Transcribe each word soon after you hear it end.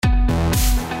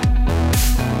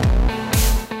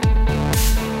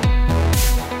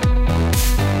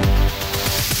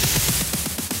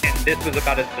this was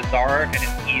about as bizarre and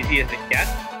as easy as it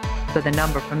gets. So the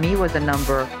number for me was a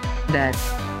number that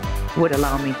would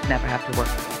allow me to never have to work.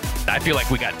 I feel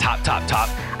like we got top.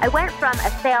 I went from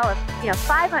a sale of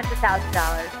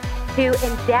 $500,000 to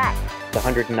in debt.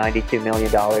 $192 million.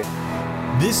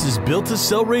 This is Built to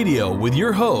Sell Radio with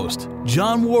your host,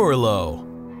 John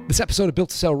Warrillow. This episode of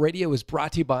Built to Sell Radio is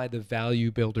brought to you by the Value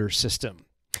Builder System.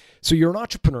 So you're an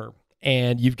entrepreneur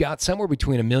and you've got somewhere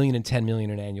between $1 million and $10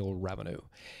 million in annual revenue,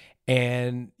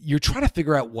 and you're trying to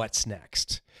figure out what's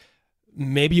next.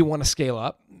 Maybe you want to scale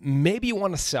up. Maybe you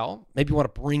want to sell. Maybe you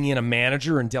want to bring in a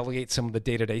manager and delegate some of the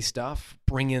day-to-day stuff,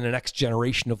 bring in the next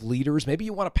generation of leaders. Maybe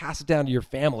you want to pass it down to your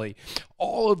family.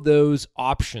 All of those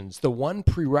options, the one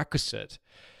prerequisite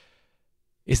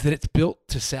is that it's built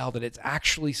to sell, that it's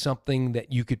actually something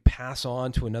that you could pass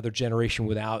on to another generation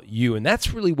without you. And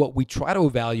that's really what we try to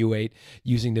evaluate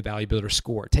using the Value Builder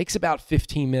score. It takes about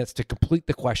 15 minutes to complete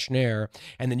the questionnaire,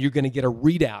 and then you're going to get a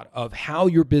readout of how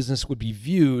your business would be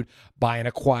viewed by an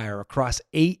acquirer across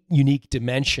 8 unique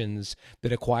dimensions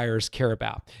that acquirers care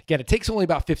about. Again, it takes only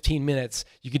about 15 minutes.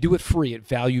 You can do it free at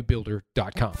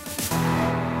valuebuilder.com.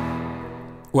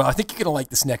 Well, I think you're going to like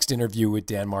this next interview with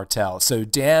Dan Martell. So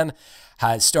Dan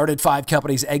has started 5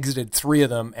 companies, exited 3 of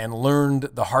them, and learned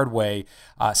the hard way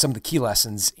some of the key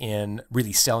lessons in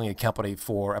really selling a company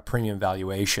for a premium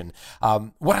valuation.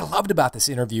 What I loved about this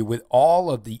interview, with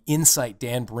all of the insight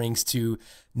Dan brings to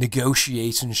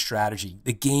negotiation strategy,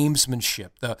 the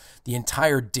gamesmanship, the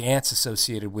entire dance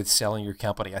associated with selling your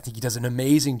company. I think he does an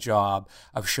amazing job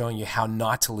of showing you how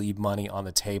not to leave money on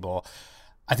the table.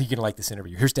 I think you're going to like this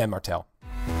interview. Here's Dan Martell.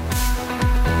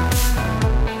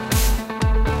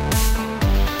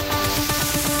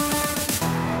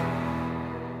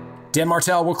 Dan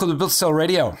Martell, welcome to Built to Sell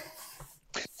Radio.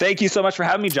 Thank you so much for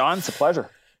having me, John. It's a pleasure.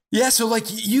 Yeah, so like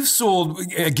you've sold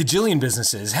a gajillion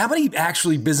businesses. How many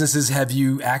businesses have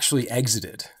you actually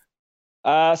exited?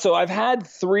 So I've had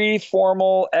 3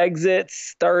 formal exits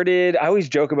started. I always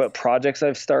joke about projects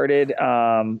I've started,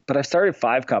 but I've started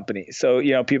 5 companies. So,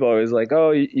 people are always like,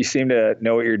 oh, you seem to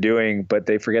know what you're doing, but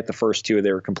they forget the first 2,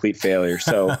 they were complete failures.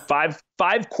 So 5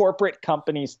 corporate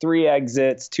companies, 3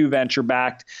 exits, 2 venture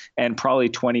backed, and probably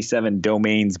 27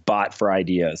 domains bought for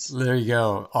ideas. There you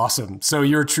go. Awesome. So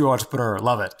you're a true entrepreneur.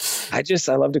 Love it. I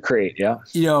love to create.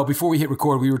 Yeah. Before we hit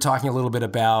record, we were talking a little bit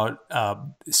about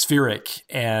Spheric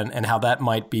and how that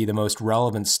might be the most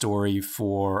relevant story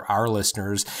for our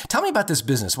listeners. Tell me about this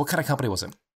business. What kind of company was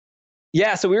it?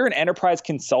 Yeah, so we were an enterprise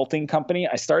consulting company.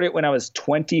 I started when I was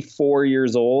 24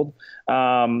 years old.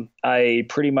 I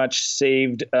pretty much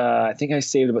saved, I think I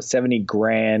saved about 70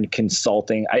 grand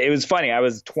consulting. It was funny. I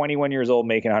was 21 years old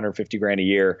making 150 grand a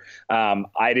year.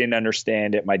 I didn't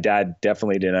understand it. My dad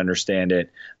definitely didn't understand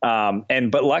it.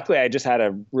 But luckily I just had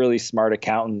a really smart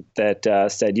accountant that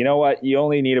said, you know what, you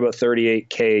only need about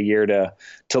 38K a year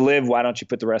to live. Why don't you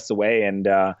put the rest away? And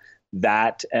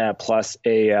that plus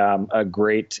a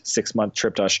great 6-month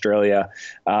trip to Australia.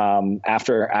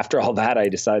 After all that, I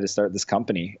decided to start this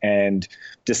company and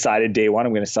decided day one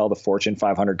I'm going to sell to Fortune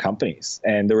 500 companies.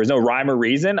 And there was no rhyme or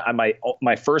reason.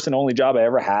 My first and only job I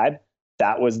ever had,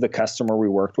 that was the customer we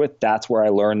worked with. That's where I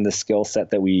learned the skill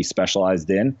set that we specialized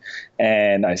in.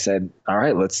 And I said, all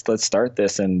right, let's start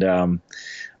this. And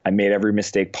I made every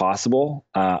mistake possible.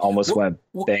 Almost went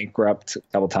bankrupt a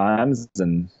couple times.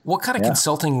 And what kind of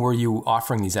consulting were you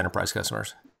offering these enterprise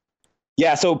customers?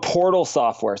 Yeah, so portal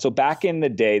software. So back in the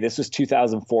day, this was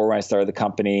 2004 when I started the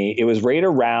company. It was right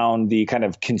around the kind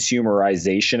of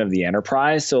consumerization of the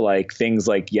enterprise. So like things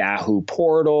like Yahoo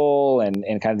Portal and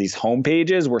kind of these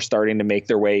homepages were starting to make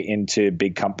their way into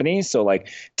big companies. So like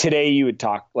today you would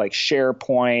talk like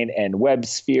SharePoint and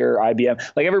WebSphere, IBM.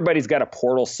 Like everybody's got a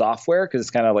portal software because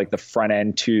it's kind of like the front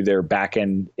end to their back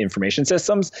end information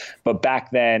systems. But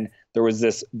back then there was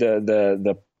this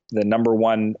the number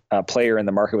one player in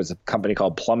the market was a company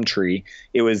called Plumtree.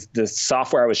 It was the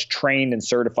software I was trained and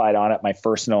certified on at my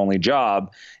first and only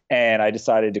job. And I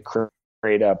decided to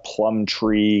create a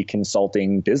Plumtree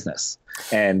consulting business.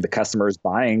 And the customers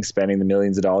spending the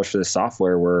millions of dollars for the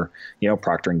software were,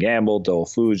 Procter & Gamble, Dole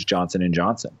Foods, Johnson &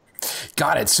 Johnson.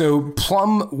 Got it. So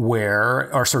Plumtree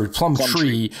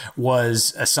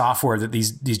was a software that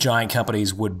these giant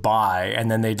companies would buy, and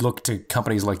then they'd look to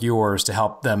companies like yours to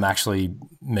help them actually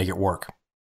make it work.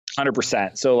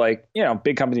 100%. So like,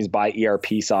 big companies buy ERP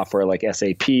software like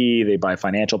SAP, they buy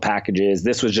financial packages.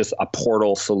 This was just a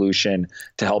portal solution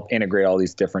to help integrate all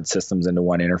these different systems into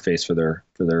one interface for their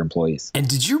employees. And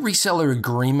did your reseller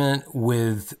agreement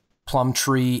with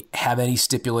Plumtree have any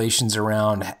stipulations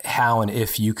around how and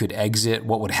if you could exit?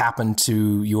 What would happen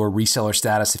to your reseller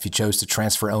status if you chose to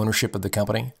transfer ownership of the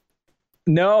company?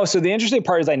 No. So the interesting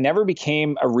part is I never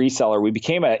became a reseller. We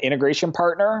became an integration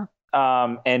partner.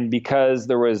 And because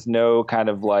there was no kind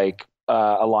of like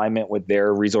alignment with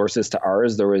their resources to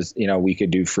ours, there was, we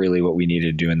could do freely what we needed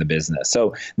to do in the business.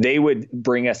 So they would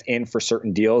bring us in for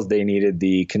certain deals. They needed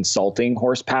the consulting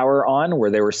horsepower on where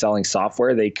they were selling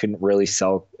software. They couldn't really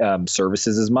sell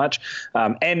services as much.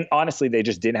 And honestly, they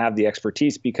just didn't have the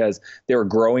expertise because they were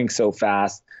growing so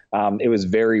fast. It was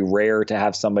very rare to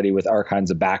have somebody with our kinds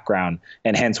of background,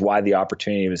 and hence why the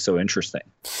opportunity was so interesting.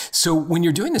 So when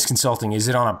you're doing this consulting, is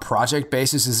it on a project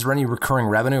basis? Is there any recurring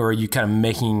revenue, or are you kind of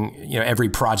making every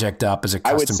project up as a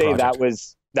custom project? I would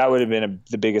say that would have been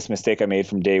the biggest mistake I made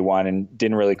from day one, and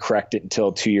didn't really correct it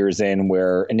until 2 years in,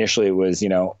 where initially it was,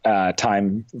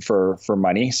 time for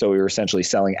money. So we were essentially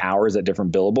selling hours at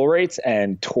different billable rates.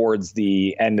 And towards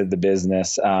the end of the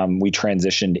business, we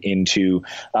transitioned into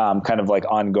kind of like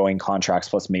ongoing contracts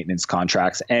plus maintenance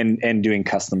contracts and doing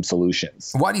custom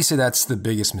solutions. Why do you say that's the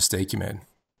biggest mistake you made?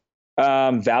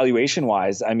 Valuation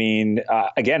wise, I mean,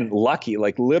 again, lucky,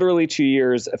 like literally 2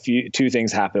 years, two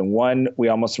things happened. One, we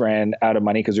almost ran out of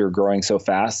money because we were growing so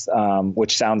fast,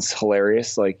 which sounds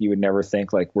hilarious. Like you would never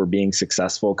think like we're being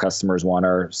successful. Customers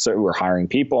so we're hiring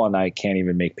people and I can't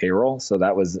even make payroll. So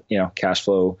that was, cash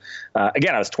flow.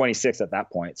 Again, I was 26 at that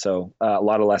point. So a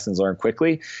lot of lessons learned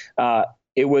quickly.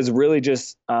 It was really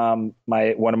just one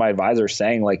of my advisors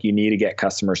saying, like, you need to get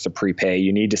customers to prepay.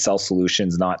 You need to sell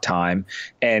solutions, not time,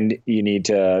 and you need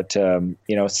to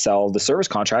sell the service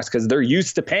contracts because they're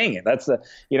used to paying it. That's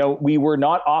we were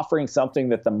not offering something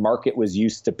that the market was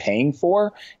used to paying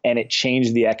for, and it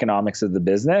changed the economics of the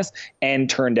business. And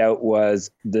turned out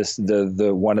was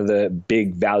the one of the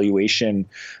big valuation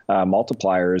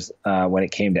multipliers when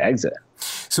it came to exit.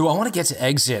 So I want to get to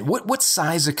exit. What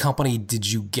size of company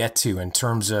did you get to in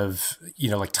terms of,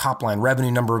 like top line revenue,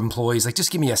 number of employees? Like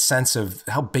just give me a sense of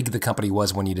how big the company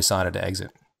was when you decided to exit.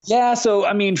 Yeah. So,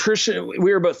 I mean, Trish,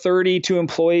 we were about 32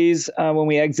 employees when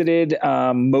we exited.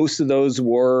 Most of those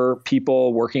were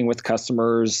people working with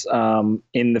customers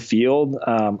in the field.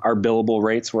 Our billable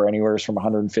rates were anywhere from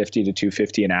 150 to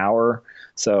 250 an hour.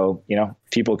 So,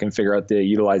 people can figure out the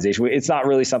utilization. It's not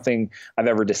really something I've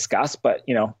ever discussed, but,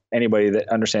 anybody that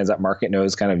understands that market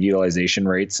knows kind of utilization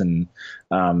rates and,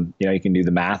 you can do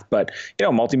the math. But,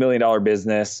 multi-million-dollar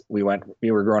business, we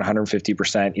were growing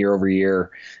 150% year over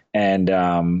year. And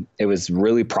it was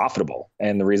really profitable.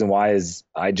 And the reason why is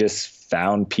I just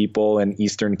found people in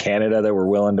Eastern Canada that were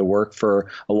willing to work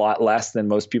for a lot less than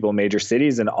most people in major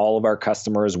cities. And all of our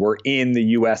customers were in the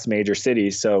US major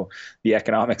cities. So the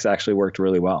economics actually worked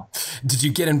really well. Did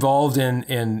you get involved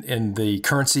in the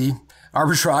currency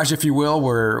arbitrage, if you will,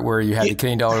 where you had the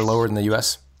Canadian dollar lower than the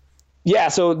US? Yeah,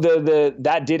 so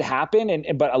that did happen,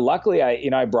 but luckily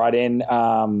I brought in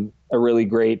a really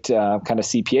great kind of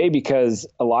CPA because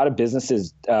a lot of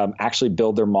businesses actually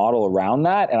build their model around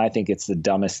that, and I think it's the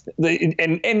dumbest.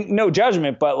 And no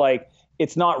judgment, but like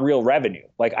it's not real revenue.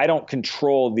 Like I don't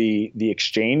control the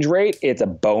exchange rate. It's a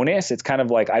bonus. It's kind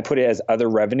of like I put it as other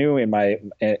revenue in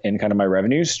kind of my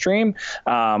revenue stream.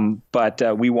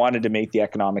 But we wanted to make the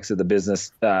economics of the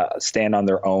business stand on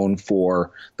their own for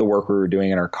the work we were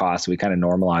doing and our costs. We kind of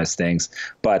normalized things.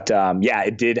 But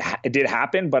it did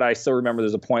happen. But I still remember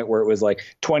there's a point where it was like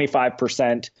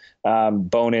 25%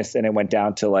 bonus and it went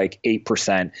down to like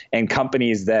 8%. And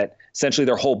companies that essentially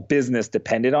their whole business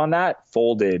depended on that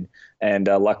folded. And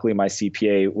luckily, my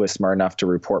CPA was smart enough to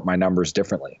report my numbers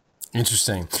differently.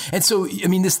 Interesting. And so, I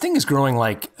mean, this thing is growing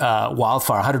like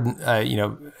wildfire.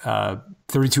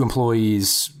 32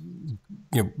 employees,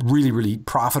 really, really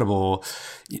profitable.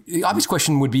 The obvious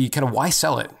question would be kind of why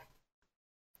sell it?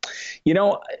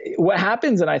 What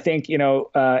happens, and I think,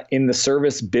 in the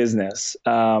service business,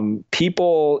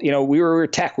 people, we were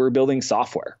tech, we were building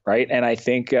software, right? And I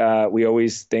think we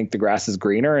always think the grass is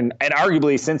greener. And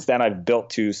arguably since then, I've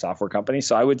built 2 software companies.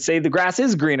 So I would say the grass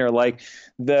is greener. Like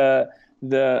the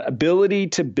ability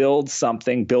to build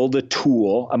something, build a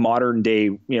tool, a modern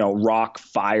day, rock,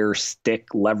 fire,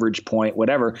 stick, leverage point,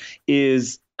 whatever,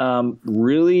 is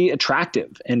really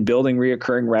attractive, and building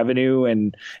reoccurring revenue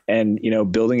and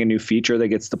building a new feature that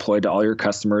gets deployed to all your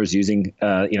customers using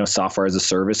software as a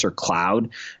service or cloud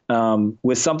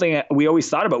was something we always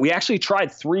thought about. We actually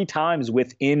tried 3 times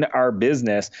within our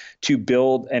business to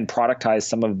build and productize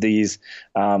some of these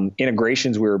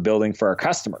integrations we were building for our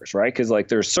customers, right? Because like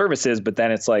there's services, but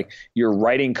then it's like you're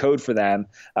writing code for them.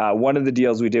 One of the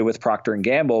deals we did with Procter &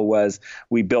 Gamble was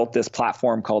we built this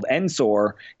platform called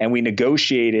Ensor, and we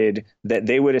negotiated negotiated that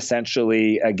they would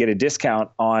essentially get a discount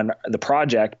on the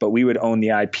project, but we would own the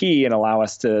IP and allow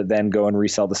us to then go and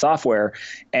resell the software.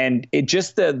 And it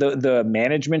just the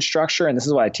management structure, and this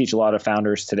is why I teach a lot of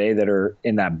founders today that are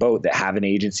in that boat that have an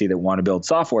agency that want to build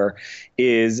software,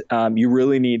 is you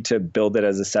really need to build it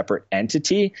as a separate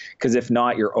entity, because if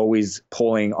not, you're always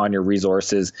pulling on your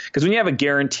resources. Because when you have a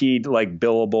guaranteed like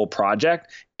billable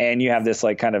project and you have this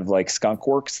like kind of like skunk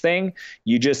works thing,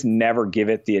 you just never give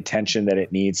it the attention that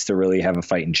it needs to really have a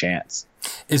fighting chance.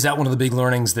 Is that one of the big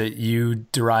learnings that you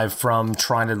derive from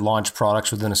trying to launch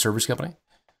products within a service company?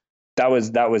 That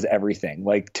was everything.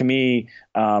 Like, to me,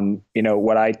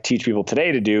 what I teach people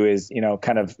today to do is,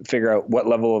 kind of figure out what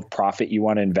level of profit you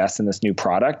want to invest in this new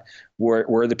product. Where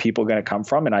are the people going to come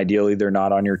from? And ideally, they're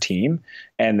not on your team.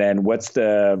 And then what's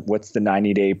the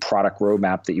 90-day product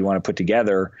roadmap that you want to put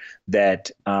together that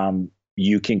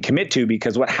you can commit to?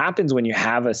 Because what happens when you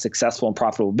have a successful and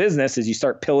profitable business is you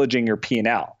start pillaging your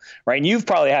P&L, right? And you've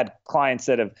probably had clients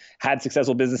that have had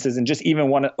successful businesses and just even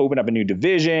want to open up a new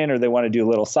division, or they want to do a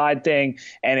little side thing.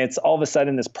 And it's all of a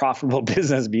sudden this profitable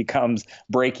business becomes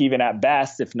break even at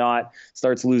best, if not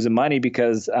starts losing money,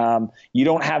 because you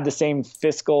don't have the same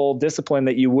fiscal discipline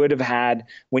that you would have had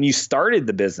when you started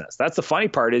the business. That's the funny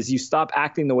part, is you stop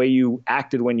acting the way you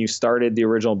acted when you started the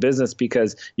original business,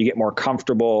 because you get more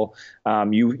comfortable.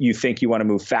 You think you want to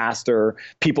move faster.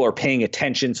 People are paying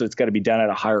attention, so it's got to be done at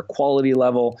a higher quality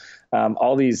level.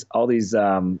 All these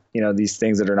these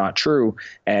things that are not true.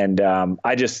 And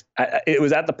it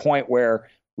was at the point where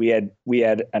we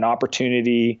had an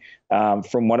opportunity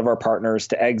from one of our partners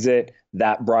to exit.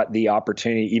 That brought the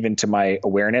opportunity even to my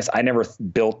awareness. I never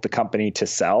built the company to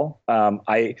sell.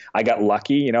 I got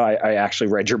lucky. I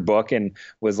actually read your book and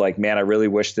was like, man, I really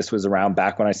wish this was around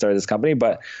back when I started this company.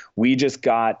 But we just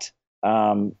got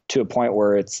to a point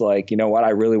where it's like, I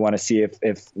really want to see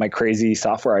if my crazy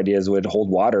software ideas would hold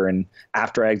water. And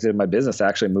after I exited my business, I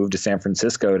actually moved to San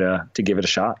Francisco to give it a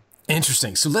shot.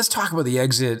 Interesting. So let's talk about the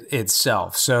exit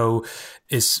itself. So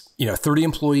it's, 30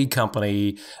 employee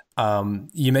company.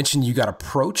 You mentioned you got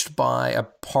approached by a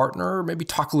partner. Maybe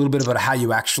talk a little bit about how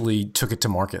you actually took it to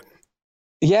market.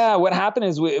 Yeah, what happened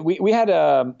is we had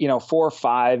 4 or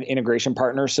 5 integration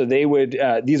partners. So they would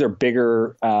these are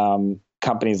bigger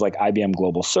companies like IBM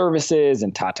Global Services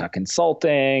and Tata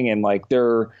Consulting, and like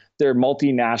they're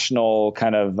multinational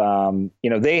kind of,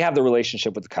 they have the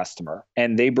relationship with the customer,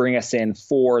 and they bring us in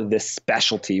for this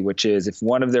specialty, which is if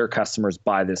one of their customers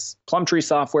buy this Plumtree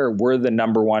software, we're the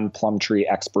number one Plumtree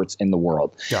experts in the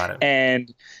world. Got it.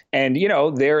 And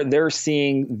they're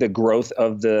seeing the growth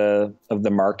of the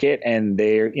market, and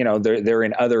they're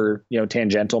in other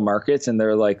tangential markets, and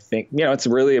they're like, it's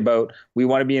really about, we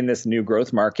want to be in this new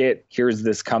growth market. Here's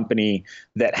this company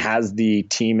that has the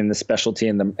team and the specialty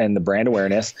and the brand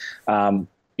awareness.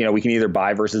 We can either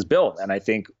buy versus build. And I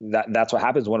think that's what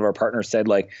happens. One of our partners said,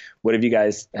 like, have you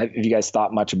guys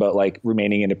thought much about like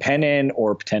remaining independent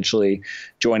or potentially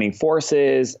joining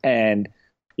forces? And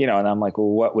and I'm like, well,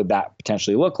 what would that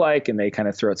potentially look like? And they kind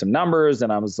of threw out some numbers,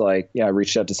 and I was like, I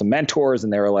reached out to some mentors,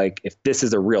 and they were like, if this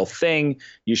is a real thing,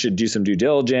 you should do some due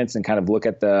diligence and kind of look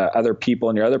at the other people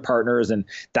and your other partners. And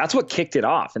that's what kicked it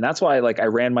off. And that's why I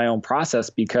ran my own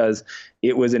process, because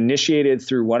it was initiated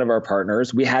through one of our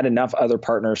partners. We had enough other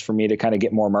partners for me to kind of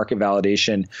get more market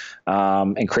validation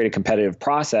and create a competitive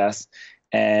process.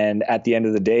 And at the end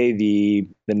of the day, the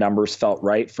numbers felt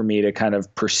right for me to kind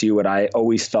of pursue what I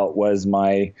always felt was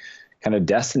my kind of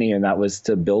destiny, and that was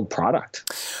to build product.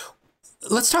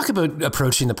 Let's talk about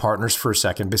approaching the partners for a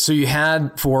second. So you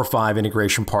had 4 or 5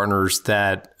 integration partners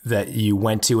that you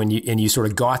went to, and you sort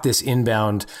of got this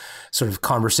inbound sort of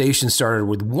conversation started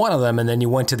with one of them, and then you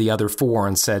went to the other 4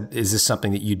 and said, is this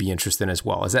something that you'd be interested in as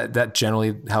well? Is that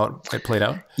generally how it played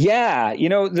out? Yeah.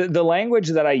 The language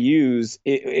that I use,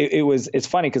 it's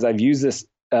funny because I've used this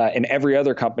in every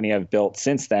other company I've built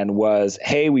since then, was,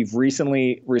 hey, we've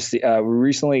recently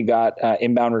got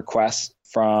inbound requests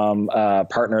from a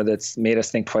partner that's made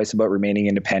us think twice about remaining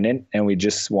independent. And we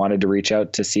just wanted to reach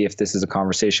out to see if this is a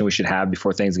conversation we should have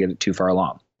before things get too far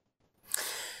along.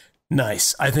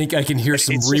 Nice. I think I can hear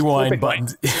some rewind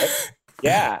buttons.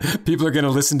 Yeah. People are going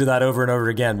to listen to that over and over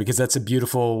again, because that's a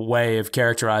beautiful way of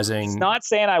characterizing. It's not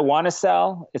saying I want to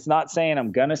sell. It's not saying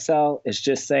I'm going to sell. It's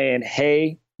just saying,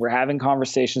 hey, we're having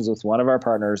conversations with one of our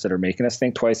partners that are making us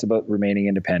think twice about remaining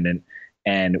independent.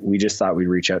 And we just thought we'd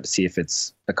reach out to see if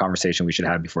it's a conversation we should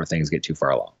have before things get too far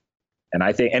along. And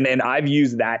I think, and I've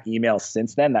used that email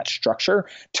since then, that structure,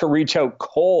 to reach out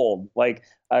cold, like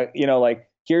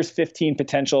here's 15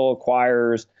 potential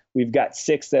acquirers. We've got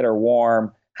 6 that are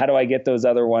warm. How do I get those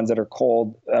other ones that are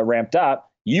cold ramped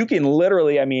up? you can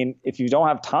literally, I mean, if you don't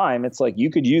have time, it's like you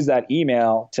could use that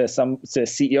email to a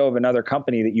CEO of another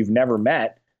company that you've never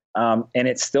met, and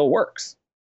it still works.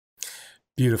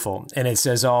 Beautiful. And it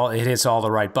hits all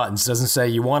the right buttons. Doesn't say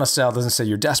you want to sell, doesn't say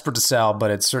you're desperate to sell, but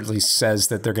it certainly says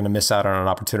that they're going to miss out on an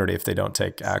opportunity if they don't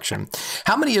take action.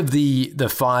 How many of the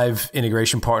 5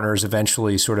 integration partners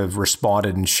eventually sort of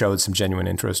responded and showed some genuine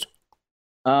interest?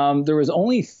 There was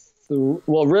only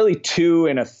really 2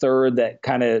 and a third that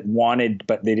kind of wanted,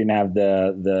 but they didn't have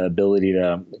the ability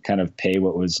to kind of pay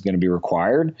what was going to be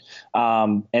required.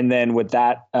 And then with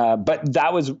that, but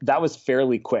that was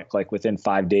fairly quick, like within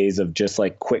 5 days of just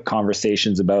like quick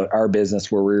conversations about our business,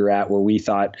 where we were at, where we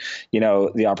thought,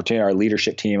 the opportunity, our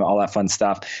leadership team, all that fun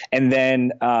stuff. And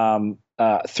then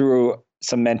through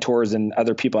some mentors and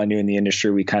other people I knew in the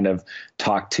industry, we kind of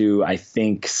talked to, I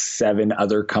think, 7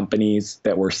 other companies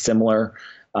that were similar.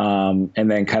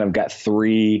 And then kind of got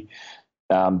 3,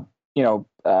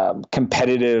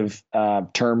 competitive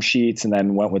term sheets, and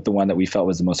then went with the one that we felt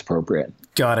was the most appropriate.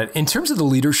 Got it. In terms of the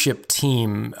leadership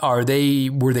team, were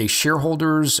they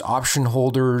shareholders, option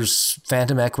holders,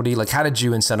 phantom equity? Like, how did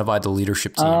you incentivize the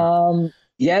leadership team?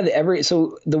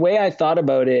 So the way I thought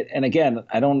about it, and again,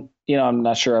 I'm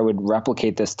not sure I would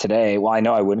replicate this today. Well, I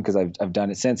know I wouldn't, because I've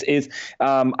done it since.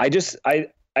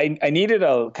 I needed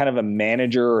a kind of a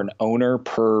manager or an owner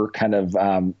per kind of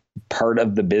part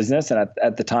of the business. And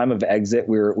at the time of exit,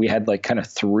 we had like kind of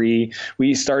 3.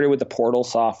 We started with the portal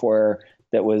software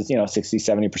that was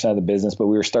 60-70% of the business, but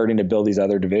we were starting to build these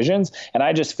other divisions. And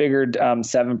I just figured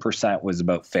 7% was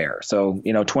about fair. So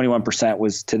 21%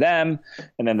 was to them,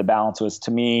 and then the balance was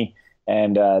to me.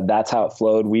 And that's how it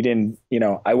flowed. We didn't,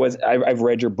 I've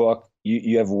read your book.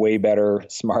 You have way better,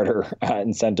 smarter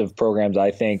incentive programs, I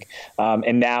think.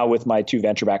 And now with my 2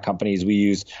 venture-backed companies, we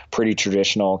use pretty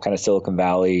traditional kind of Silicon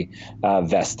Valley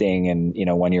vesting and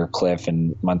 1-year cliff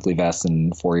and monthly vests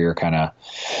and 4-year kind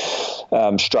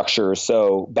of structure.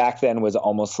 So back then was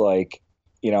almost like,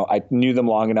 I knew them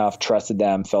long enough, trusted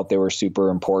them, felt they were super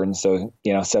important. So,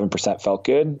 7% felt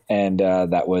good. And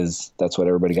that's what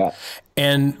everybody got.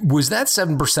 And was that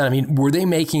 7%? I mean, were they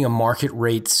making a market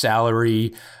rate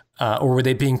salary? Or were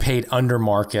they being paid under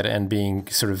market and being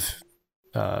sort of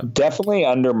definitely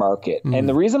under market? Mm-hmm. And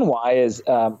the reason why is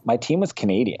my team was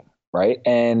Canadian, right?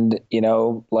 And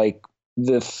I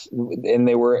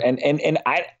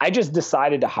just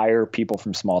decided to hire people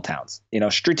from small towns.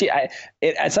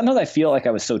 Sometimes I feel like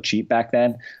I was so cheap back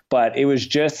then, but it was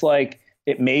just like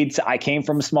I came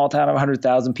from a small town of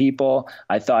 100,000 people.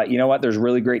 I thought, there's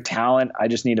really great talent. I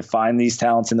just need to find these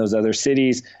talents in those other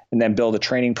cities and then build a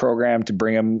training program to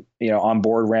bring them, on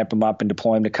board, ramp them up and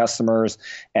deploy them to customers.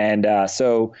 And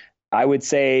so I would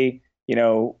say,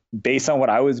 based on what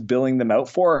I was billing them out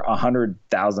for,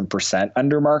 100,000%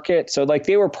 under market. So like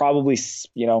they were probably,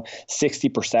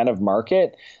 60% of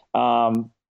market.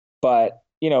 But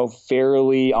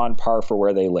fairly on par for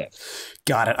where they live.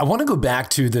 Got it. I want to go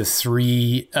back to the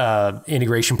 3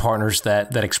 integration partners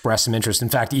that expressed some interest. In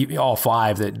fact, all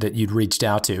 5 that you'd reached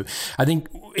out to. I think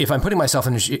if I'm putting myself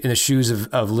in the shoes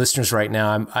of listeners right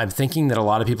now, I'm thinking that a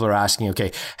lot of people are asking,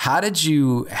 okay, how did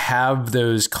you have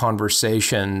those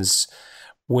conversations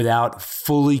without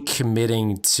fully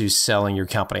committing to selling your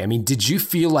company? I mean, did you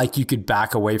feel like you could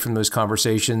back away from those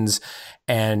conversations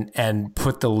and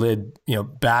put the lid,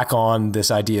 back on this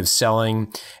idea of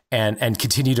selling and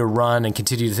continue to run and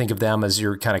continue to think of them as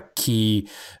your kind of key,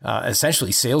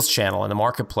 essentially sales channel in the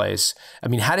marketplace? I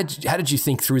mean, how did you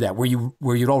think through that? Were you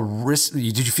at all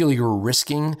did you feel like you were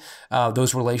risking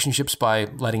those relationships by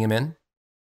letting them in?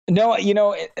 No,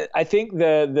 I think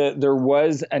there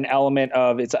was an element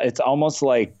of it's almost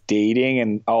like dating,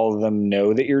 and all of them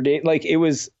know that you're dating. Like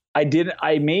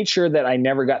I made sure that I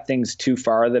never got things too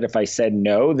far that if I said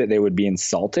no, that they would be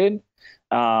insulted.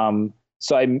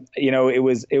 So it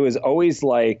was always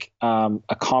like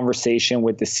a conversation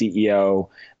with the CEO.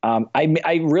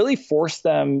 I really forced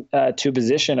them to a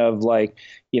position of like,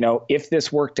 if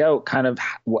this worked out, kind of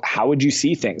how would you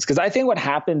see things? Because I think what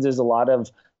happens is a lot of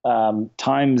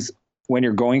times when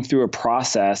you're going through a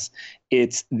process,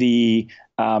 it's the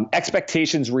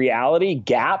expectations reality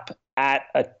gap at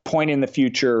a point in the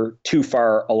future too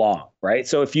far along, right?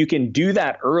 So if you can do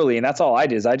that early, and that's all I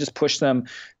did, is I just pushed them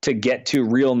to get to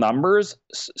real numbers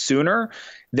sooner.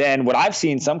 Then what I've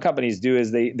seen some companies do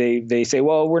is they say,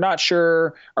 well, we're not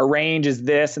sure, our range is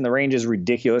this, and the range is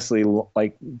ridiculously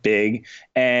like big,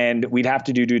 and we'd have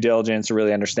to do due diligence to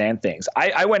really understand things.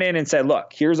 I went in and said,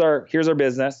 look, here's our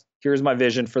business, here's my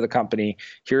vision for the company,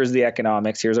 here's the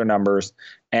economics, here's our numbers,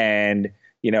 and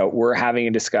we're having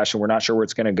a discussion. We're not sure where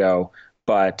it's going to go,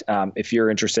 But if you're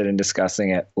interested in discussing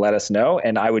it, let us know.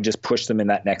 And I would just push them in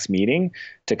that next meeting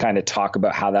to kind of talk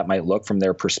about how that might look from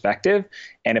their perspective.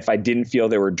 And if I didn't feel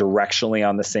they were directionally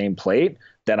on the same plate,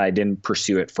 then I didn't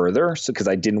pursue it further. So because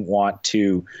I didn't want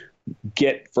to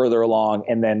get further along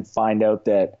and then find out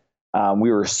that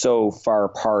we were so far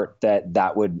apart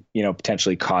that would,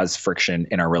 potentially cause friction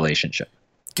in our relationship.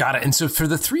 Got it. And so for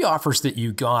the 3 offers that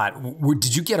you got,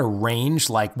 did you get a range,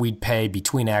 like we'd pay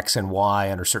between X and Y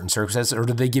under certain circumstances, or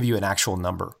did they give you an actual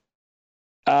number?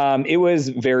 It was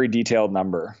a very detailed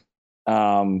number.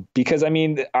 Because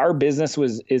our business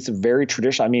is very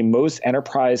traditional. Most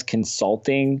enterprise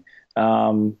consulting,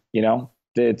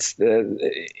 it's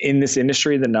in this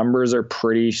industry, the numbers are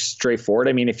pretty straightforward.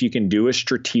 If you can do a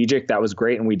strategic, that was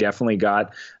great. And we definitely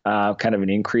got kind of an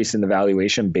increase in the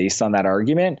valuation based on that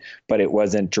argument, but it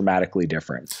wasn't dramatically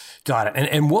different. Got it.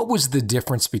 And what was the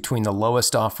difference between the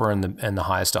lowest offer and the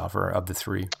highest offer of the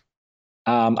 3?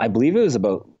 I believe it was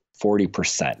about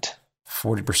 40%.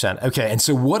 40%. Okay. And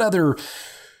so what other...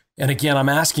 And again, I'm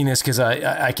asking this because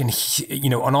I can,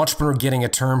 an entrepreneur getting a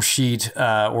term sheet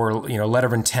or letter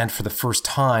of intent for the first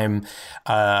time,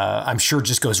 I'm sure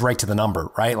just goes right to the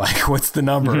number, right? Like, what's the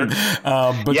number?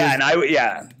 But and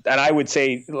I would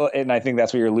say, and I think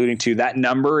that's what you're alluding to. That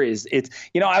number is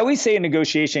I always say in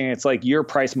negotiation, it's like your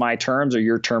price, my terms, or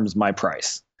your terms, my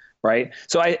price. Right.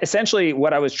 So essentially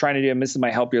what I was trying to do, and this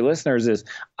might help your listeners, is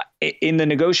in the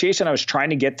negotiation, I was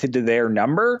trying to get to their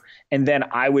number, and then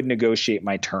I would negotiate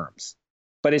my terms.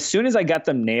 But as soon as I got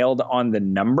them nailed on the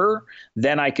number,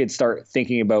 then I could start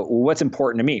thinking about, well, what's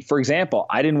important to me. For example,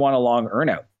 I didn't want a long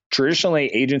earnout. Traditionally,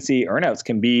 agency earnouts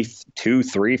can be 2,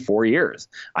 3, 4 years.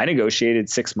 I negotiated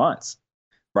 6 months.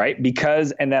 Right.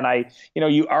 Because, and then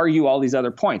you argue all these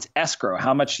other points. Escrow.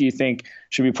 How much do you think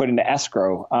should be put into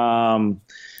escrow?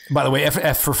 By the way,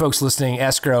 if for folks listening,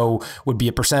 escrow would be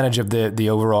a percentage of the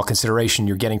overall consideration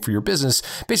you're getting for your business.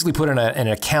 Basically, put in an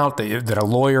account that a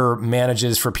lawyer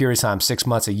manages for a period of time, 6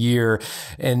 months, a year,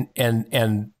 and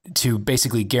to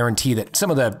basically guarantee that some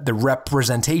of the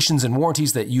representations and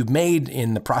warranties that you've made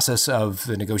in the process of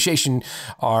the negotiation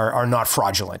are not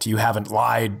fraudulent. You haven't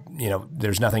lied.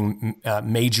 There's nothing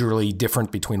majorly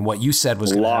different between what you said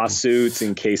was lawsuits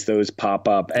in case those pop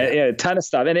up. Yeah. A ton of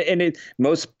stuff. And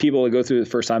most people that go through the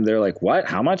first time, they're like, what?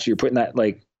 How much? You're putting that,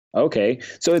 like, okay.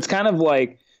 So it's kind of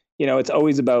like, it's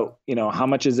always about, how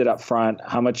much is it up front?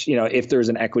 How much, if there's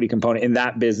an equity component in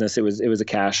that business, it was a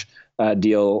cash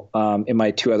deal. In my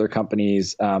 2 other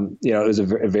companies, it was a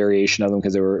variation of them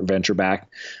because they were venture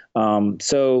backed.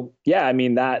 So yeah,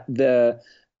 that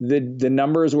the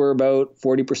numbers were about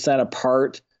 40%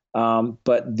 apart.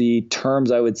 But the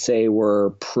terms, I would say,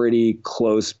 were pretty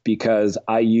close because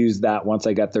I used that once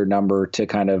I got their number to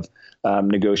kind of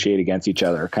negotiate against each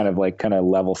other, kind of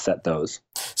level set those.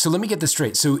 So let me get this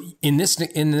straight. So in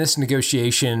this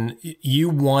negotiation, you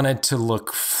wanted to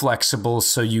look flexible.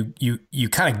 So you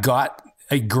kind of got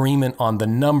agreement on the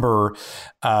number,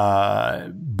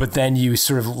 but then you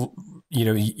sort of,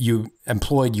 you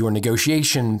employed your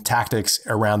negotiation tactics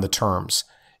around the terms.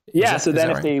 Yeah. So then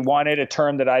if they wanted a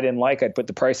term that I didn't like, I'd put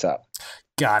the price up.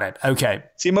 Got it. Okay.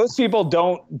 See, most people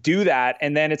don't do that.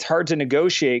 And then it's hard to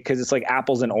negotiate because it's like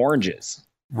apples and oranges.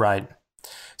 Right.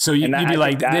 So they'd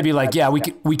be like, yeah, we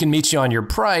can meet you on your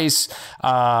price,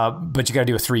 but you got to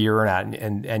do a 3-year earnout.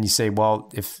 And you say,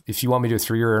 well, if you want me to do a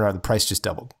 3-year earnout, the price just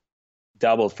doubled.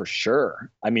 Doubled for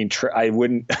sure. I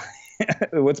wouldn't.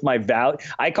 What's my value?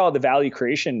 I call it the value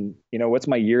creation. What's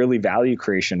my yearly value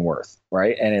creation worth?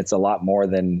 Right. And it's a lot more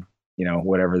than,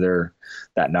 whatever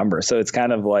that number. So it's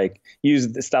kind of like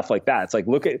use stuff like that. It's like,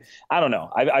 look at, I don't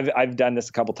know. I've done this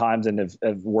a couple times and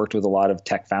have worked with a lot of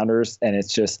tech founders, and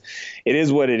it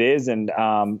is what it is. And,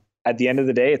 at the end of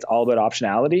the day, it's all about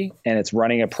optionality, and it's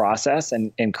running a process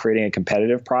and creating a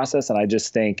competitive process. And I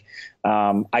just think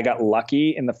I got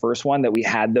lucky in the first one that we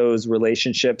had those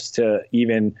relationships to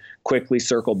even quickly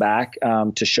circle back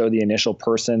to show the initial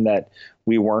person that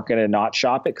we weren't going to not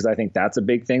shop it. Because I think that's a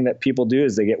big thing that people do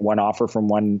is they get one offer from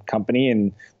one company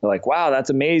and they're like, wow, that's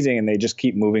amazing. And they just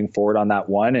keep moving forward on that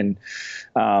one. And,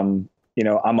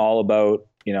 I'm all about,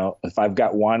 if I've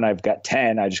got one, I've got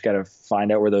 10, I just got to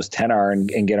find out where those 10 are and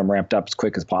get them ramped up as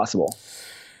quick as possible.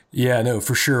 Yeah, no,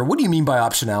 for sure. What do you mean by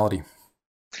optionality?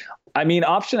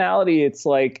 Optionality, it's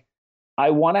like,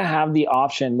 I want to have the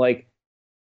option, like,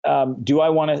 do I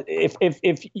want to,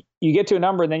 if you get to a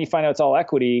number and then you find out it's all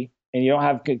equity and you don't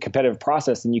have a competitive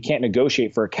process, then you can't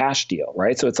negotiate for a cash deal,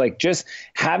 right? So it's like just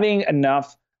having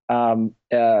enough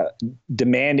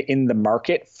demand in the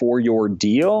market for your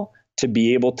deal to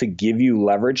be able to give you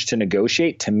leverage to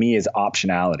negotiate, to me, is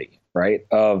optionality, right?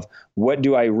 Of what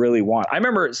do I really want? I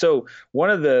remember, so one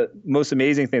of the most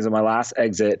amazing things of my last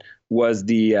exit was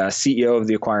the CEO of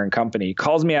the acquiring company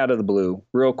calls me out of the blue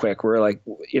real quick. We're like,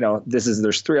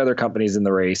 there's 3 other companies in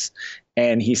the race.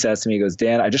 And he says to me, he goes,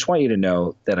 Dan, I just want you to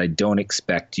know that I don't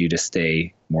expect you to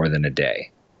stay more than a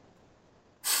day.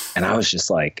 And I was just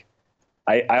like,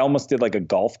 I almost did like a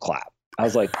golf clap. I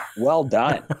was like, well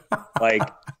done. Like,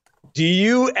 do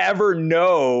you ever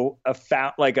know a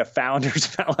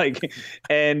founder's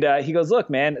and he goes, look,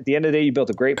 man, at the end of the day, you built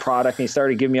a great product, and he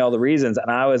started giving me all the reasons.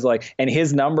 And I was like, and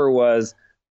his number was,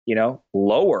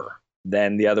 lower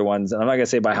than the other ones. And I'm not going to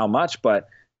say by how much, but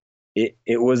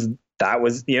that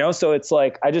was, so it's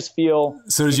like, I just feel.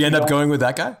 So did you end up going with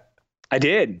that guy? I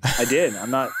did.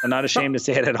 I'm not ashamed to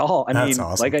say it at all. I mean,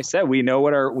 awesome. Like I said, we know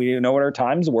what our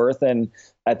time's worth. And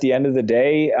at the end of the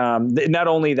day, not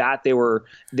only that, they weren't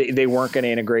going to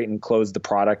integrate and close the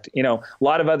product. A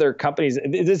lot of other companies,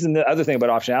 this is the other thing about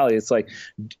optionality. It's like,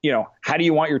 how do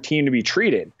you want your team to be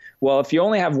treated? Well, if you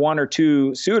only have 1 or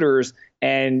 2 suitors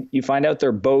and you find out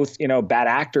they're both, bad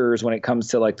actors when it comes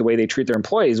to like the way they treat their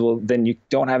employees, well, then you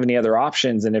don't have any other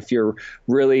options. And if you're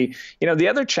really,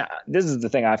 this is the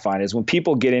thing I find is when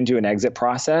people get into an exit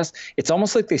process, it's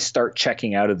almost like they start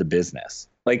checking out of the business.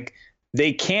 Like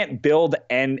they can't build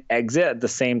and exit at the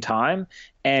same time.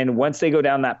 And once they go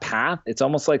down that path, it's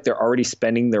almost like they're already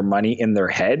spending their money in their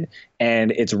head,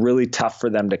 and it's really tough for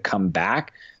them to come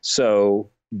back. So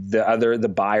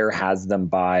the buyer has them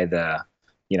buy the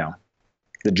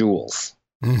jewels.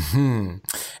 Mm-hmm.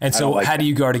 And so how do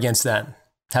you guard against that?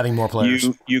 Having more players?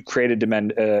 You create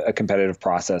a competitive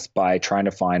process by trying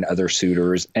to find other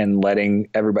suitors and letting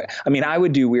everybody. I mean, I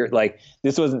would do weird, like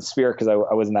this wasn't Sphere because I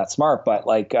wasn't that smart, but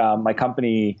like my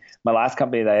last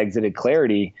company that I exited,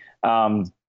 Clarity,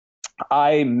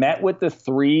 I met with the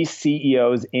 3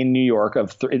 CEOs in New York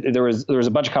of there was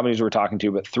a bunch of companies we were talking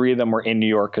to, but 3 of them were in New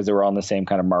York because they were all in the same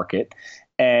kind of market.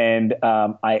 And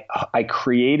I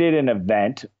created an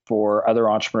event for other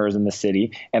entrepreneurs in the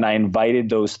city, and I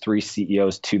invited those 3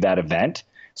 CEOs to that event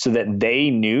so that they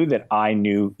knew that I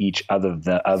knew each of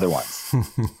the other ones.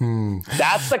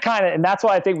 That's the kind of, and that's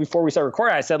why I think before we start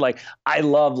recording, I said like I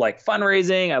love like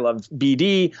fundraising, I love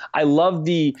BD, I love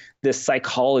the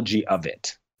psychology of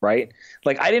it, right?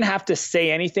 Like I didn't have to say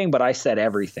anything, but I said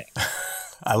everything.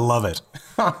 I love it.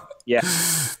 Yeah,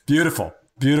 beautiful.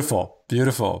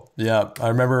 Yeah. I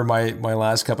remember my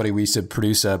last company, we used to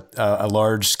produce a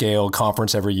large scale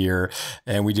conference every year,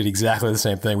 and we did exactly the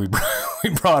same thing. We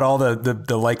brought all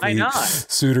the likely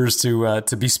suitors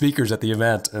to be speakers at the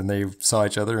event, and they saw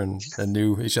each other and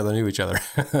knew each other.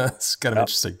 It's kind of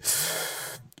interesting.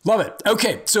 Love it.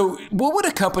 Okay. So what would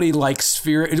a company like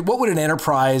Sphere, what would an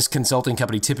enterprise consulting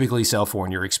company typically sell for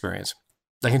in your experience?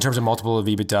 Like in terms of multiple of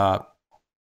EBITDA?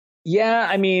 Yeah.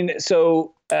 I mean,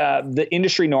 so the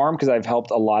industry norm, because I've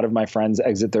helped a lot of my friends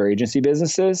exit their agency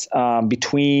businesses,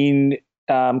 between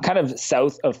kind of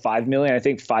south of 5 million, I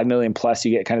think 5 million plus,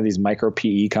 you get kind of these micro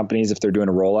PE companies if they're doing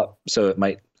a roll up. So it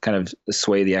might kind of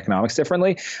sway the economics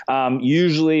differently.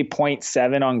 Usually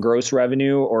 0.7 on gross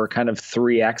revenue or kind of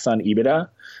 3x on EBITDA.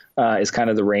 Is kind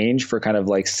of the range for kind of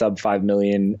like sub 5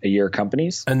 million a year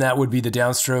companies. And that would be the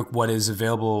downstroke, what is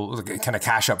available, kind of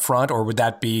cash up front, or would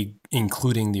that be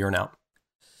including the earnout?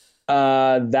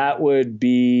 That would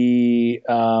be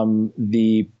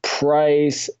the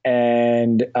price,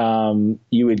 and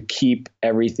you would keep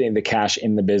everything, the cash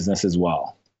in the business as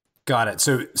well. Got it.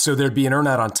 So there'd be an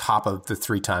earnout on top of the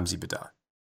 3 times EBITDA.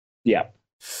 Yeah.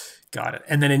 Got it.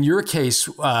 And then in your case,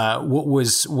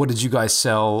 what did you guys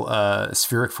sell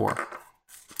Spheric for?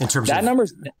 In terms that of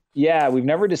numbers? Yeah, we've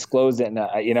never disclosed it. And,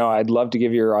 I'd love to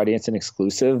give your audience an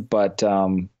exclusive, but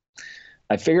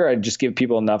I figure I'd just give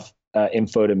people enough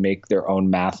info to make their own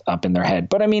math up in their head.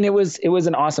 But I mean, it was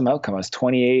an awesome outcome. It was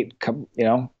 28.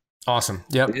 Awesome.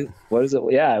 Yep. What is it?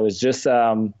 Yeah, it was just.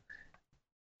 I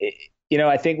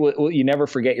think you never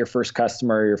forget your first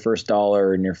customer, your first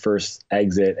dollar, and your first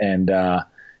exit, and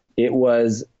it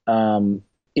was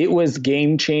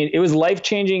game changing. It was life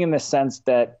changing in the sense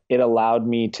that it allowed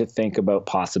me to think about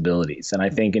possibilities. And I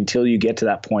think until you get to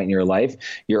that point in your life,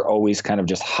 you're always kind of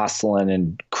just hustling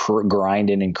and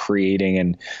grinding and creating.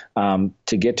 And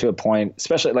to get to a point,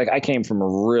 especially like I came from a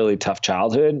really tough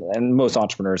childhood, and most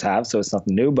entrepreneurs have, so it's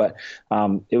nothing new. But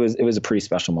it was a pretty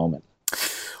special moment.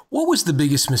 What was the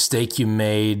biggest mistake you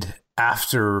made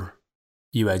after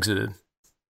you exited?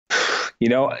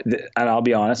 And I'll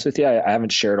be honest with you, I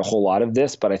haven't shared a whole lot of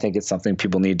this, but I think it's something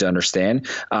people need to understand.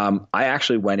 I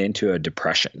actually went into a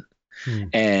depression.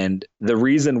 And the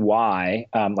reason why,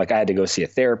 like I had to go see a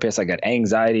therapist, I got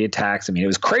anxiety attacks. I mean, it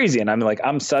was crazy. And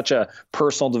I'm such a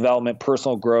personal development,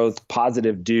 personal growth,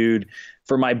 positive dude.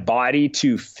 For my body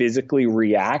to physically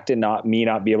react and not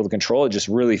be able to control it just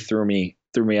really threw me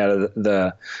out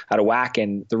of whack.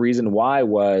 And the reason why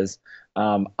was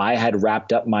I had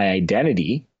wrapped up my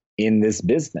identity in this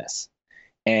business,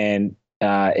 and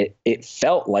it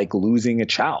felt like losing a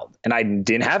child. And I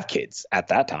didn't have kids at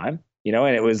that time,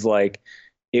 and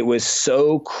it was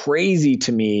so crazy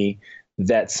to me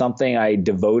that something I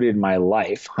devoted my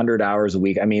life, 100 hours a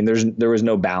week. I mean, there was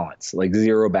no balance, like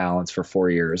zero balance for 4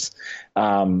 years,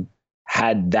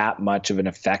 had that much of an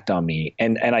effect on me.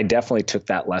 And I definitely took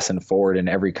that lesson forward in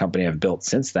every company I've built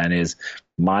since then. Is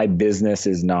my business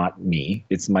is not me.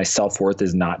 It's my self-worth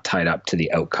is not tied up to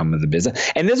the outcome of the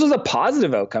business. And this was a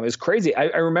positive outcome. It was crazy.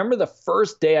 I remember the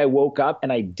first day I woke up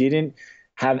and I didn't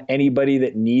have anybody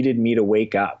that needed me to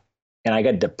wake up. And I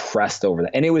got depressed over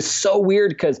that. And it was so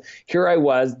weird because here I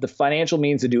was, the financial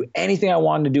means to do anything I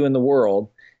wanted to do in the world.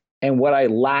 And what I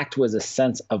lacked was a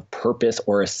sense of purpose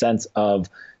or a sense of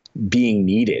being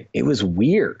needed. It was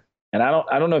weird. And I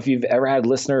don't know if you've ever had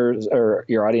listeners or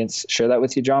your audience share that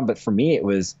with you, John, but for me, it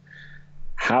was,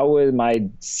 how am I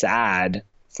sad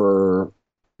for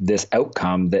this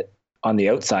outcome that on the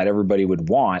outside everybody would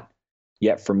want?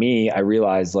 Yet for me, I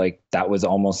realized like that was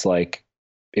almost like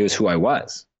it was who I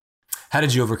was. How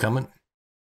did you overcome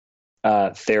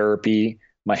it? Therapy.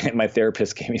 My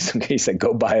therapist gave me he said,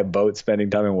 go buy a boat. Spending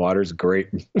time in water is great.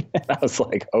 And I was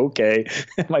like, okay.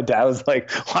 My dad was like,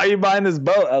 why are you buying this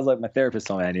boat? I was like, my therapist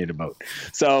told me I needed a boat.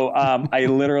 So I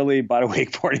literally bought a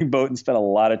wakeboarding boat and spent a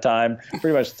lot of time,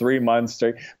 pretty much 3 months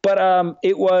straight. But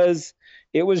it was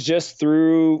just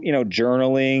through,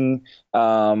 journaling,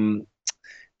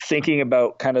 thinking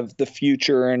about kind of the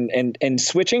future and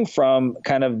switching from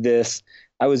kind of this.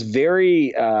 I was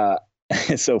very,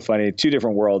 it's so funny, two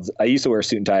different worlds. I used to wear a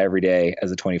suit and tie every day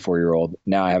as a 24-year-old.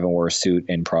 Now I haven't worn a suit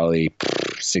in probably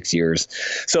 6 years.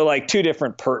 So like two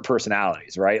different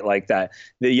personalities, right? Like that,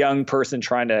 the young person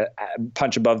trying to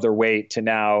punch above their weight to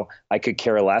now I could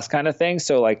care less kind of thing.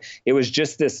 So like, it was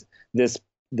just this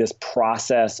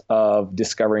process of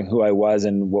discovering who I was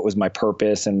and what was my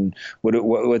purpose and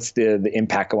what's the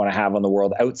impact I want to have on the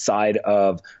world outside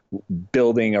of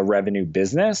building a revenue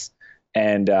business.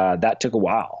 And that took a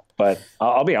while, but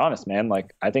I'll be honest, man.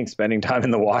 Like I think spending time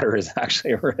in the water is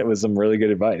actually, it was some really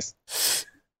good advice.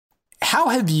 How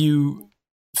have you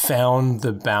found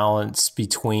the balance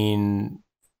between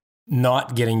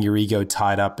not getting your ego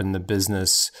tied up in the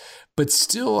business, but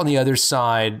still on the other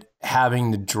side,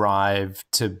 having the drive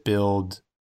to build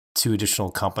 2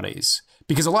 additional companies?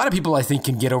 Because a lot of people, I think,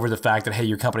 can get over the fact that, hey,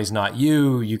 your company's not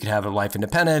you. You can have a life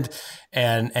independent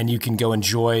and you can go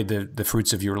enjoy the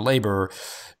fruits of your labor,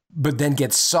 but then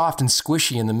get soft and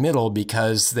squishy in the middle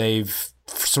because they've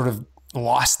sort of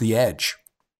lost the edge.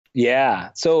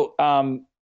 Yeah. So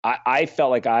I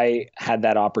felt like I had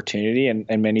that opportunity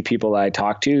and many people that I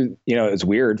talked to, it's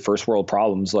weird, first world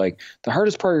problems. Like the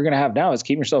hardest part you're going to have now is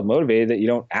keeping yourself motivated that you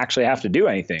don't actually have to do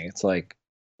anything. It's like,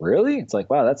 really? It's like,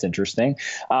 wow, that's interesting.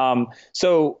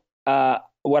 So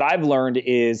what I've learned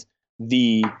is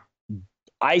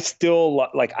I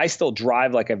still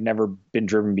drive like I've never been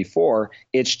driven before.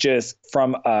 It's just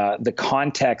from the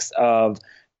context of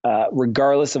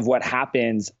regardless of what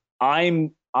happens,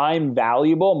 I'm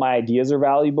valuable. My ideas are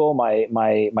valuable.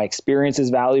 My experience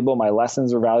is valuable. My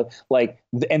lessons are valuable.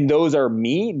 And those are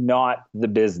me, not the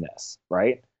business,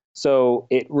 right? So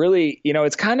it really,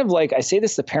 it's kind of like, I say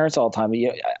this to parents all the time.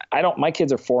 My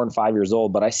kids are 4 and 5 years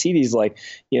old, but I see these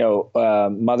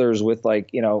mothers with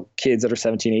kids that are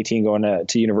 17, 18 going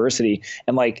to university,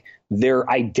 and like their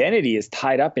identity is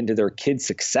tied up into their kid's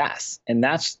success. And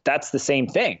that's the same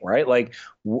thing, right? Like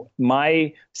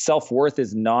my self-worth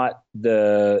is not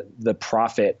the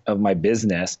profit of my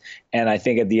business. And I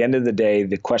think at the end of the day,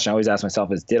 the question I always ask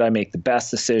myself is, did I make the best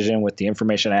decision with the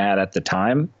information I had at the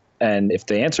time? And if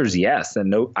the answer is yes,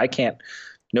 then nobody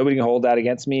can hold that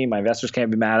against me. My investors can't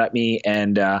be mad at me,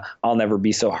 and I'll never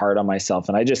be so hard on myself.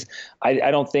 And I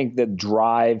don't think that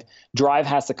drive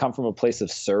has to come from a place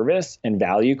of service and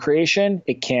value creation.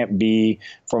 It can't be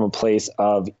from a place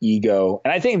of ego.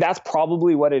 And I think that's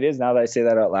probably what it is now that I say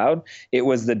that out loud. It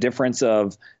was the difference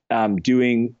of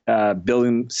building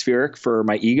Spheric for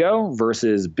my ego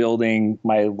versus building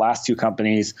my last 2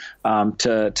 companies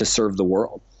to serve the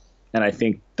world. And I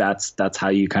think that's how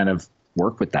you kind of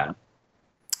work with that.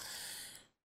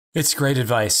 It's great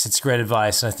advice.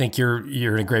 And I think you're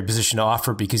in a great position to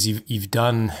offer because you've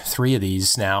done 3 of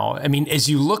these now. I mean, as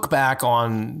you look back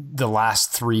on the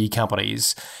last 3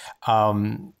 companies,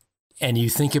 and you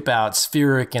think about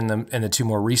Spheric and the two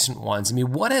more recent ones, I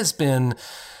mean, what has been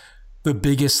the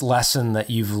biggest lesson that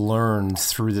you've learned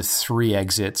through the 3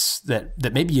 exits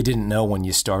that maybe you didn't know when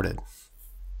you started?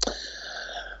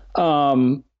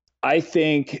 I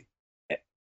think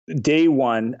day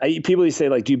one, people say,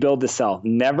 like, do you build to sell?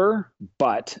 Never.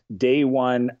 But day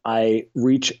one, I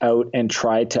reach out and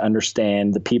try to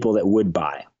understand the people that would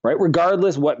buy, right?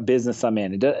 Regardless what business I'm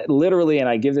in. Literally, and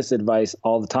I give this advice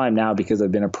all the time now because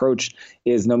I've been approached,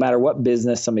 is no matter what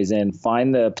business somebody's in,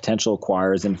 find the potential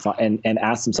acquirers and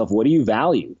ask themselves, what do you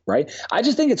value, right? I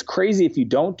just think it's crazy if you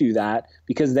don't do that,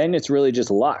 because then it's really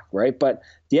just luck, right? But at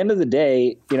the end of the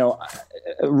day,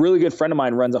 a really good friend of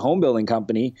mine runs a home building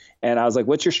company. And I was like,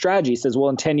 what's your strategy? He says, well,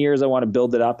 in 10 years, I want to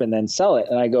build it up and then sell it.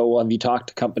 And I go, well, have you talked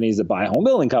to companies that buy home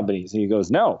building companies? And he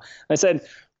goes, no. I said,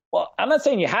 well, I'm not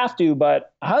saying you have to,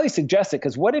 but I highly suggest it,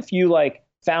 because what if you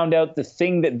found out the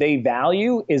thing that they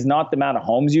value is not the amount of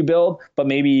homes you build, but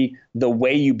maybe the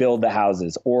way you build the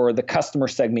houses, or the customer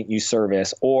segment you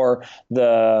service, or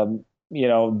the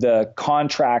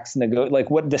contracts,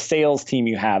 what the sales team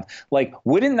you have.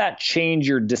 Wouldn't that change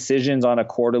your decisions on a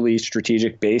quarterly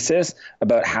strategic basis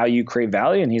about how you create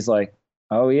value? And he's like,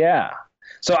 oh yeah.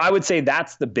 So I would say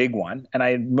that's the big one. And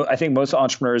I think most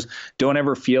entrepreneurs don't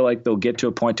ever feel like they'll get to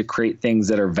a point to create things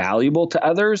that are valuable to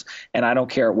others. And I don't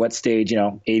care at what stage,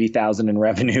 80,000 in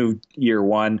revenue year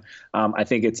one. I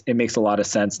think it makes a lot of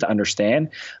sense to understand.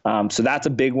 So that's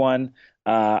a big one.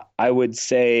 I would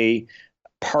say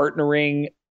partnering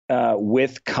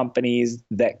with companies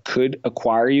that could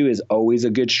acquire you is always a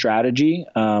good strategy.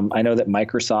 I know that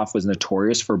Microsoft was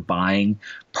notorious for buying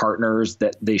partners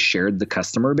that they shared the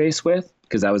customer base with,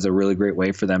 because that was a really great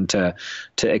way for them to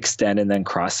extend and then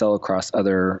cross-sell across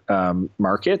other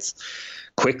markets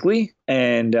quickly.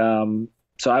 And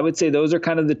so I would say those are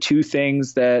kind of the 2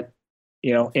 things that,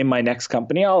 in my next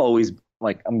company, I'll always,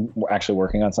 I'm actually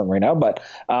working on something right now, but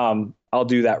I'll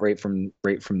do that right from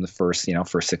the first,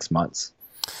 first 6 months.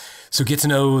 So get to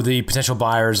know the potential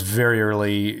buyers very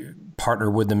early, partner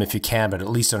with them if you can, but at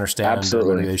least understand their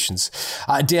motivations.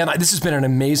 Dan, this has been an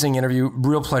amazing interview.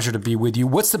 Real pleasure to be with you.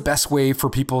 What's the best way for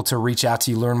people to reach out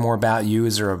to you, learn more about you?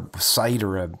 Is there a site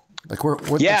or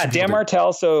Dan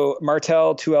Martell. So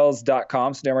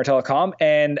martell2ls.com, so danmartell.com.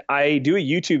 And I do a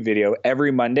YouTube video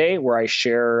every Monday where I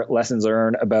share lessons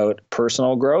learned about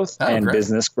personal growth and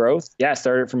business growth. Yeah, I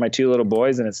started from my 2 little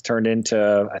boys, and it's turned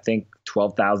into, I think,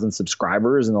 12,000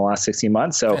 subscribers in the last 16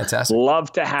 months. So fantastic.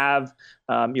 Love to have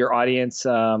your audience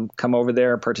come over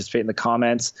there and participate in the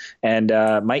comments. And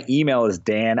my email is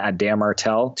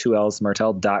dan@danmartell,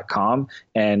 2lsmartell.com.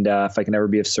 And if I can ever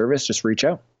be of service, just reach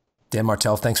out. Dan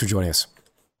Martell, thanks for joining us.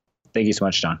 Thank you so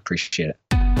much, John. Appreciate it.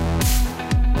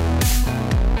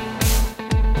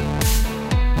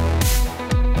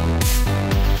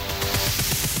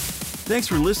 Thanks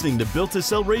for listening to Built to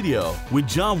Sell Radio with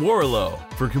John Warrillow.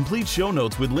 For complete show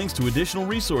notes with links to additional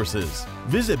resources,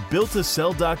 visit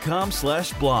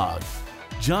builttosell.com/blog.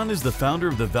 John is the founder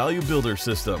of the Value Builder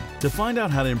System. To find out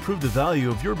how to improve the value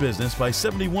of your business by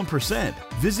 71%,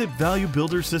 visit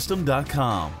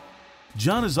valuebuildersystem.com.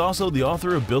 John is also the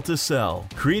author of Built to Sell,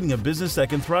 Creating a Business That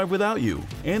Can Thrive Without You,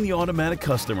 and The Automatic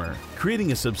Customer,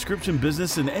 Creating a Subscription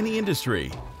Business in Any Industry.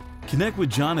 Connect with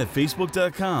John at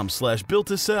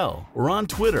facebook.com/built-to-sell or on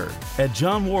Twitter at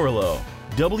John Warrillow,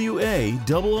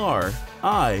 WARRILLOW.